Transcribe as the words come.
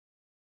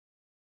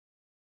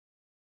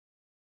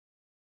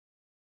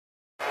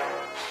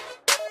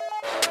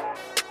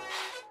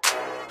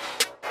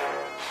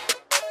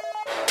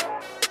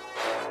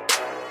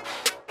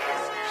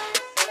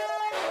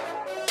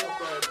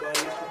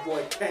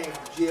came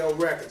from GL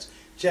Records.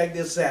 Check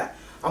this out.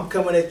 I'm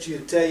coming at you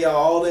to tell y'all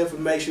all the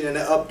information and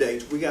the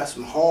updates. We got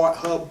some hard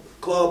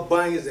club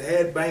bangers and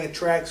head banging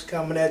tracks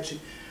coming at you.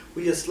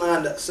 We just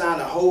signed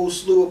a whole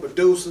slew of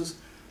producers.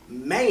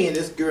 Man,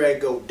 this girl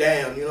go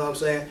down, you know what I'm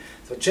saying?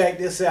 So check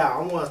this out.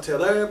 I want to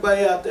tell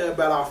everybody out there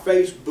about our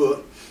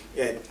Facebook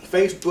at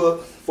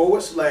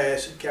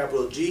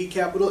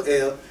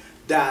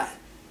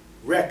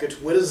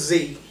Facebook.com/G.L.Records with a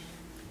Z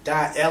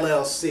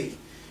 .LLC.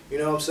 You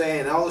know what I'm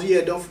saying? Oh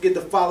yeah, don't forget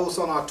to follow us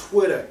on our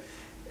Twitter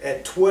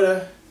at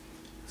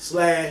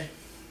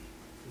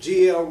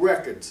Twitter/GL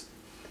Recordz.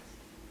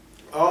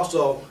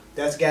 Also,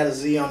 that's got a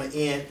Z on the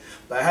end.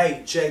 But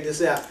hey, check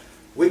this out.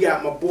 We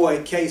got my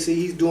boy Casey.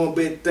 He's doing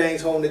big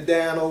things, holding it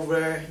down over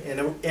there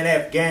in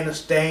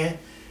Afghanistan.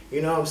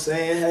 You know what I'm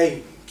saying?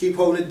 Hey, keep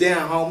holding it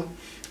down, homie.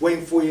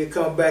 Waiting for you to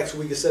come back so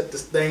we can set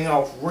this thing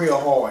off real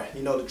hard.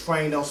 You know, the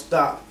train don't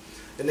stop.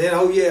 And then,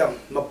 oh yeah,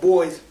 my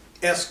boys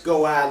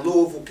Esco out of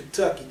Louisville,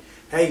 Kentucky.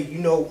 Hey, you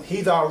know,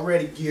 he's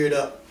already geared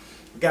up.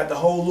 We got the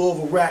whole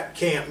Louisville rap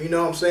camp. You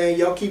know what I'm saying?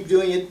 Y'all keep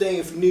doing your thing.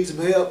 If you need some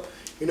help,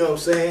 you know what I'm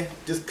saying?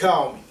 Just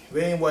call me.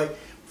 But anyway,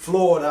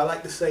 Florida, I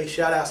like to say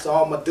shout outs to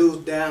all my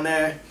dudes down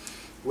there.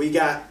 We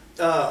got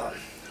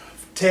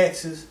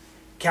Texas,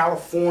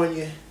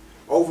 California,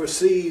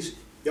 overseas.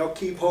 Y'all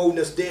keep holding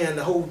us down,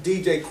 the whole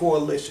DJ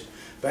coalition.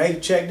 But hey,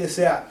 check this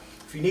out.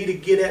 If you need to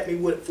get at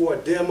me for a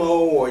demo,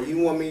 or you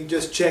want me to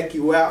just check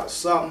you out or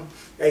something,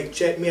 hey,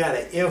 check me out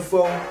at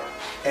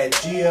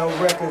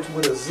info@GLRecords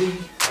with a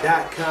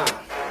Z.com.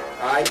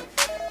 Alright?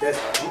 That's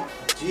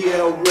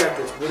GL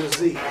Records with a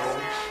Z.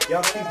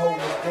 Y'all keep holding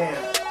us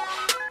down.